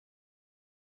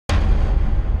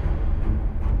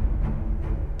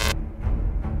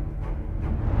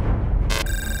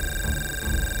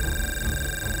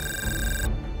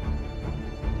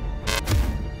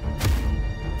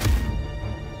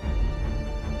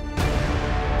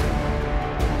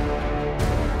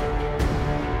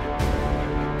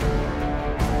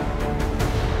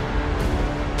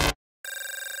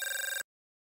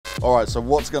All right, so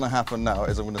what's gonna happen now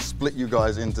is I'm gonna split you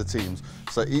guys into teams.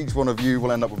 So each one of you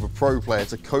will end up with a pro player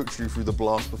to coach you through the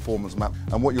Blast performance map.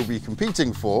 And what you'll be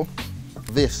competing for,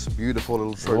 this beautiful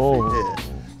little trophy here.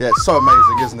 Yeah, it's so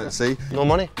amazing, isn't it? See? No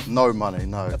money? No money,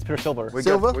 no. That's pure silver. We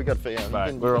Got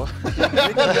We're all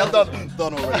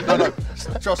done already. No,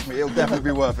 trust me, it'll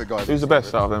definitely be worth it, guys. Who's the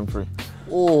best out of them three?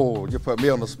 Oh, you put me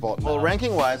on the spot. Well,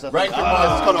 ranking-wise, it's kind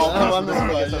of on this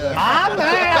guy,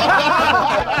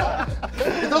 yeah.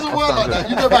 It doesn't work like that.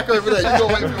 You go back over there. You got to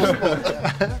wait for your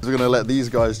spot. We're going to let these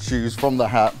guys choose from the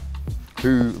hat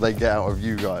who they get out of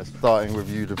you guys. Starting with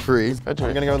you, Dupreeh. We're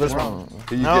going to go with this one.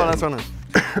 Who you No, that's one.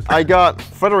 I got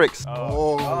Fredericks.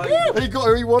 Oh, he got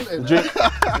who he wanted.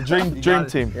 Dream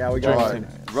team. Yeah, we got All right,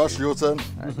 Rush, your turn.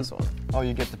 this one. Oh,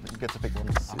 you get to pick one.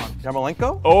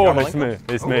 Yarmolenko? Oh, Yarmolenko?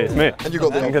 it's me. And you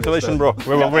got the Congratulations, bro.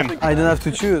 We will win. I don't have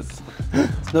to choose.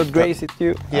 It's not Grace, it's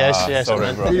you. Yes.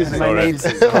 Sorry, bro. He's my mate.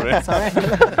 Sorry.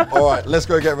 All right, let's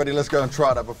go get ready. Let's go and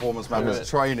try that performance map. It's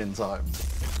training time.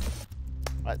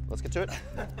 Right, let's get to it.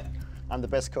 I'm the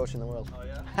best coach in the world.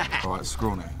 All right,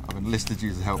 Scrawny, I've enlisted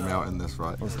you to help me out in this,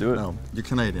 right? Let's do it. Now, you're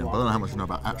Canadian, but I don't know how much you know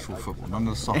about actual football. None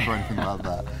of the soccer or anything like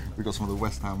that. We've got some of the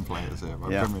West Ham players here,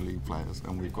 right? Yeah. Premier League players,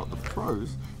 and we've got the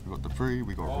pros. We've got Dupreeh,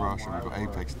 we've got Rush, and we've got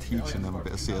apEX teaching them a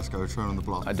bit of CSGO, showing them the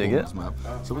Blast performance map.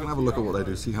 So we're gonna have a look at what they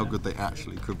do, see how good they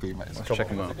actually could be, mate. Let's check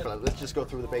them out. Let's just go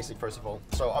through the basic first of all.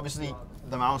 So obviously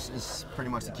the mouse is pretty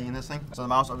much the key in this thing. So the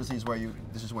mouse obviously is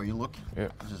this is where you look. Yeah.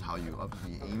 This is how you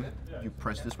obviously aim. You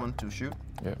press this one to shoot.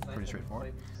 Yeah. Pretty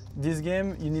straightforward. This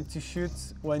game, you need to shoot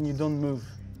when you don't move.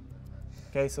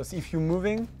 Okay, so if you're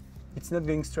moving, it's not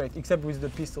going straight, except with the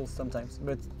pistols sometimes.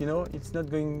 But you know, it's not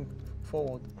going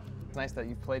forward. It's nice that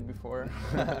you've played before.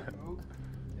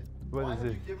 What is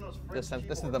it?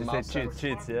 This is the mouse.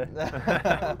 Cheats,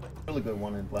 yeah? Really good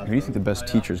one in black. Who do you think the best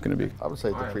teacher is going to be? I would say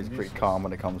Dupreeh's pretty calm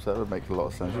when it comes to that. It would make a lot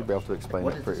of sense. You'd be able to explain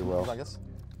it pretty well. I guess.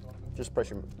 Just press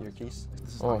your keys.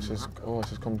 Oh, it's just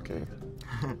complicated.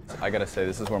 I gotta say,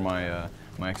 this is where my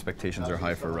expectations are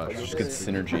high for Rush. Just good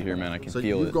synergy here, man. I can So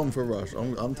feel you've it. gone for Rush.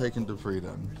 I'm taking Dupreeh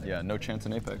then. Yeah, no chance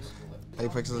in apEX.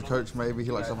 apEX as a coach, maybe.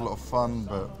 He likes to have a lot of fun,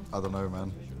 but I don't know,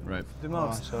 man. Right. The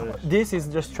mouse. This is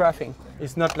just strafing.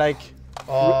 It's not like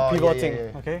pivoting.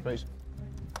 Yeah. Okay.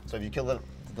 So if you kill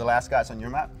the last guys on your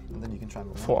map, and then you can try and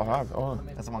move. Thought I have. Oh,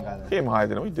 That's the one guy there. keep him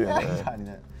hiding. What are you doing? Yeah, he's hiding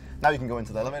there. Now you can go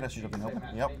into the elevator, shoot up and open.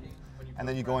 Yep. And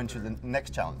then you go into the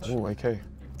next challenge. Oh, okay.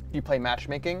 You play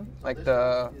matchmaking, like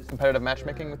the competitive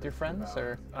matchmaking with your friends,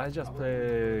 or? I just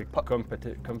play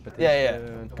competitive. Yeah.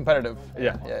 Competitive.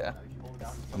 Yeah.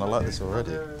 And I like this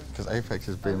already, because apEX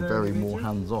is being very more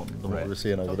hands-on than what we're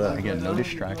seeing over there. Again, no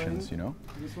distractions, you know?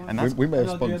 And that's We may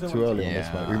have spun too early on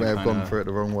this, mate. We may have gone for it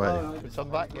the wrong way.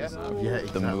 Yeah,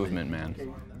 the movement, man.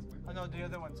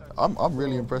 I'm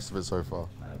really impressed with it so far.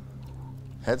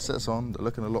 Headsets on, they're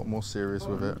looking a lot more serious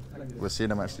with it. We're seeing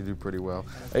them actually do pretty well.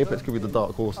 apEX could be the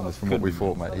dark horse in this from what we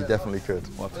thought, mate. He definitely could.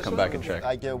 We'll have to come back and check.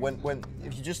 Like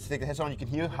if you just take the headset on, you can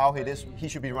hear how he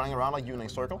should be running around like you in a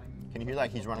circle. Can you hear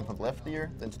like he's running from the left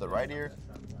ear, then to the right ear?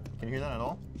 Can you hear that at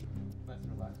all?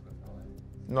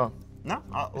 No. No?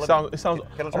 It sounds.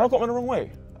 Have I got me the wrong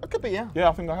way? It could be, yeah. Yeah,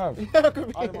 I think I have. Yeah, it could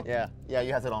be. Yeah,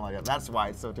 you have it on like that. That's why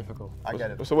it's so difficult. I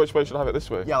get it. So which way should I have it? This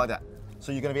way? Yeah, like that.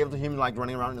 So you're gonna be able to hear him like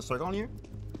running around in a circle on you?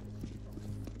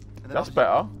 That's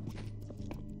better.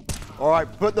 All right,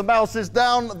 put the mouses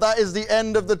down. That is the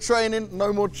end of the training.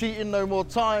 No more cheating, no more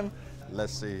time.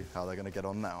 Let's see how they're gonna get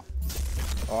on now.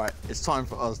 All right, it's time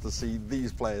for us to see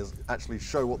these players actually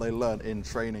show what they learned in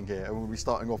training here. And we'll be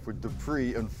starting off with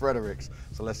Dupreeh and Fredericks.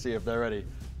 So let's see if they're ready.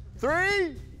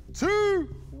 3,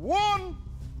 2, 1,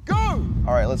 go!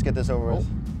 All right, let's get this over with.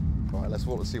 All right, let's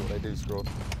see what they do, Scraw.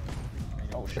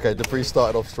 Okay, Dupreeh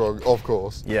started off strong, of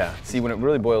course. Yeah, see, when it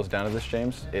really boils down to this,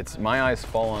 James, it's my eyes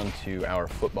fall onto our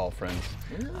football friends.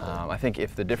 I think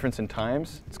if the difference in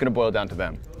times, it's going to boil down to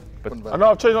them. But I know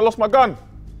I've changed, I lost my gun.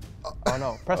 Oh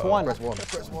no, press one. Press one.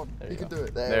 Press one. You can do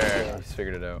it. there, he's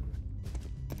figured it out.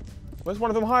 Where's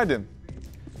one of them hiding?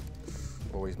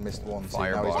 Oh, he's missed one. See, now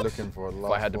Firebox. he's looking for a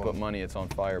last If I had to one. put money, it's on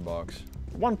Firebox.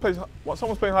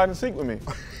 Someone's playing hide and seek with me.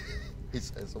 He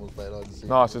said someone's playing hide and seek.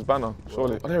 No, it's his banner,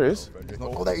 surely. Oh, there he is.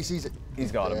 Oh, there he sees it.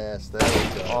 He's got him. Yes, there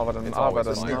we go. Oh, I've had It's a always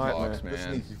nightmare. Firebox, The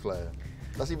man. sneaky player.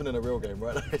 That's even in a real game,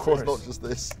 right? Of course. It's not just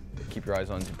this. Keep your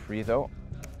eyes on Dupreeh, though.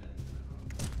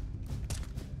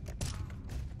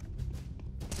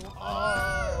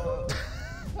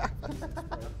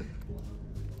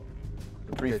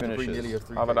 Dupreeh finishes.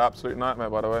 I've had an absolute nightmare,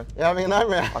 by the way. Yeah, I mean,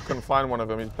 nightmare. I couldn't find one of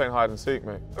them. He's playing hide and seek,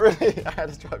 mate. Really? I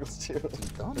had struggles too.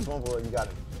 There's one more, you got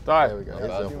him. Die. There we go. Yeah,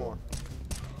 Here's two the other more. one.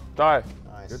 Die.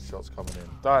 Nice. Good shots coming in.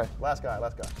 Die. Last guy.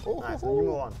 Oh, Nice, and then you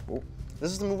move on. Oh.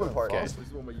 This is the movement part. Okay.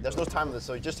 There's no time with this,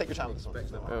 so you just take your time with this one.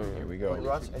 Here we go.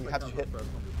 Runs, and you have to hit.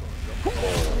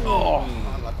 Oh,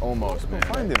 almost, man.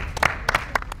 Find him.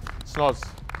 Snods,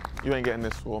 you ain't getting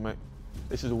this score, mate.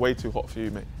 This is way too hot for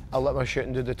you, mate. I'll let my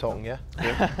shooting do the talking, yeah?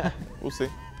 Yeah. We'll see.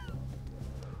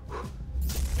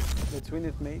 Let's win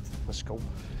it, mate. Let's go.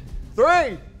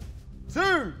 3,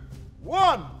 2,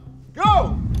 1,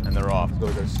 go! And they're off.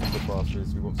 Gotta go super fast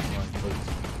as we want some nice moves.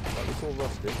 Like we saw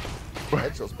Rush did.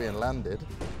 Headshots being landed.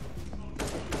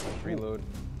 Reload.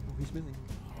 Oh, he's missing.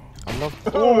 I love.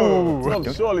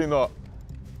 Oh, surely not.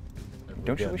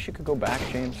 Don't you wish you could go back,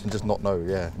 James? And just not know,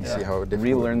 yeah. And see how difficult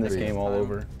Relearn it this would be. game all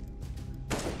over.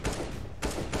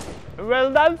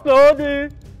 Well done, Snoddy!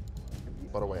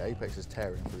 By the way, apEX is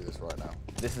tearing through this right now.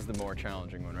 This is the more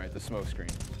challenging one, right? The smoke screen.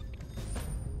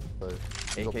 So,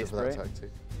 AK opted for that spray?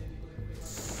 tactic.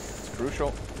 It's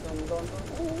crucial.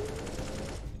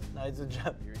 No, it's a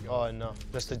jump. Oh no,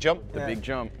 that's the jump. The big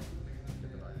jump.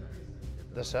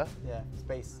 That's it. Yeah,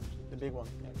 space. The big one.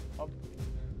 Yeah. Up.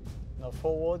 Now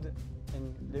forward,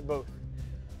 and they both.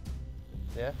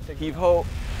 Yeah. Heave ho.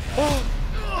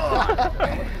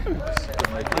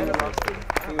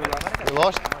 You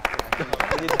lost.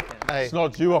 Hey,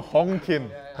 Snods, you were honking.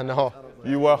 I know.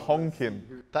 You were honking.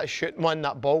 That shooting one,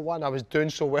 that ball one, I was doing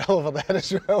so well over there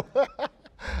as well.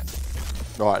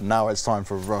 All right, now it's time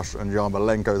for Rush and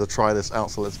Yarmolenko to try this out,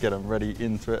 so let's get them ready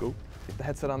into it. Get the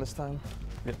headset on this time.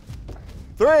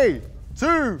 3,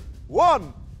 2,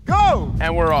 1, go!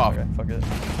 And we're off. Okay, fuck it.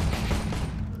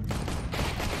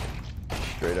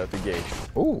 Straight out the gates.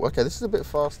 Oh, okay, this is a bit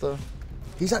faster.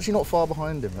 He's actually not far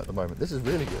behind him at the moment. This is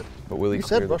really good. But will he You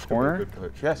clear said the Rush could be a corner? good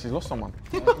coach. Yes, he's lost someone.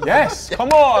 Yes, come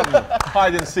on!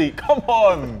 Hide and seek, come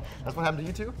on! That's what happened to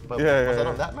you two? But Yeah, was yeah. that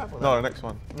on that map? Or No, that? the next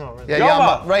one. No, really. Yeah,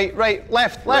 Yama. Yama. Right,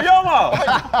 left, left. Yama!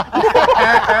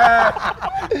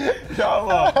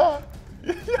 Yama!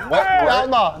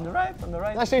 Yama. On the right, on the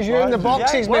right. That says you're in the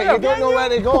boxes, Behind mate. You don't know where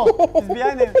to go. He's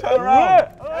behind him. Turn around!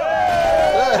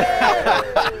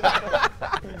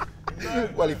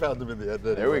 Well, he found him in the end.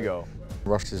 Anyway. There we go.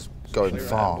 Rush is going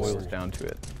fast. Boils down to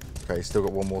it. Okay, he's still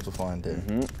got one more to find here.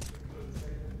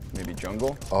 Maybe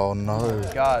jungle. Oh no.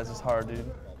 God, this is hard, dude.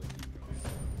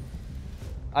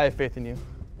 I have faith in you.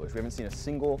 Boys, we haven't seen a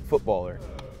single footballer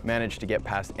manage to get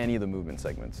past any of the movement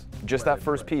segments. Just that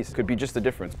first piece could be just the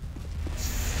difference.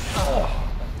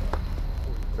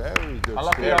 Very good. I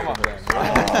love steer Yama. from them.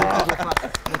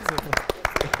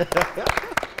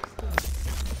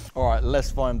 All right,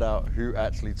 let's find out who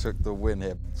actually took the win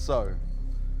here. So,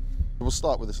 we'll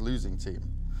start with this losing team.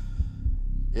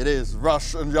 It is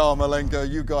Rush and Yarmolenko.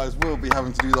 You guys will be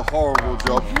having to do the horrible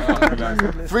job.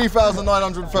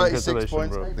 3,936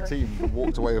 points. Bro. The team that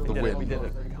walked away with the win. We did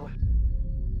it.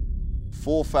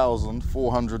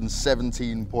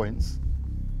 4,417 points.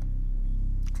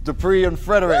 Dupreeh and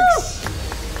Fredericks.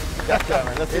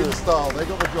 In style, they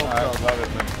got the job done. Love it,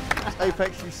 man.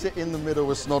 apEX, you sit in the middle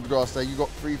with Snodgrass there. You got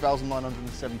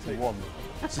 3,971.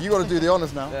 So you got to do the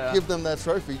honours now. Yeah. Give them their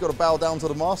trophy. You got to bow down to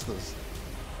the masters.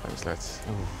 Thanks, lads.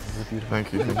 Thank you,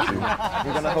 thank you. We're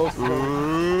gonna host.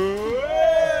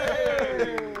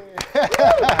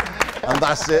 And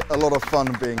that's it. A lot of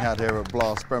fun being had here at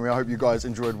Blast Premier. I hope you guys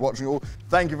enjoyed watching it all.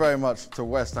 Thank you very much to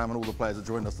West Ham and all the players that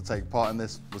joined us to take part in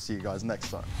this. We'll see you guys next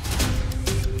time.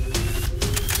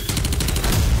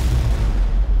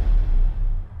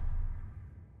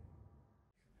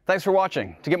 Thanks for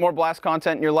watching. To get more Blast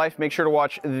content in your life, make sure to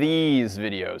watch these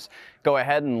videos. Go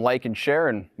ahead and like and share,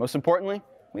 and most importantly,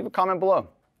 leave a comment below.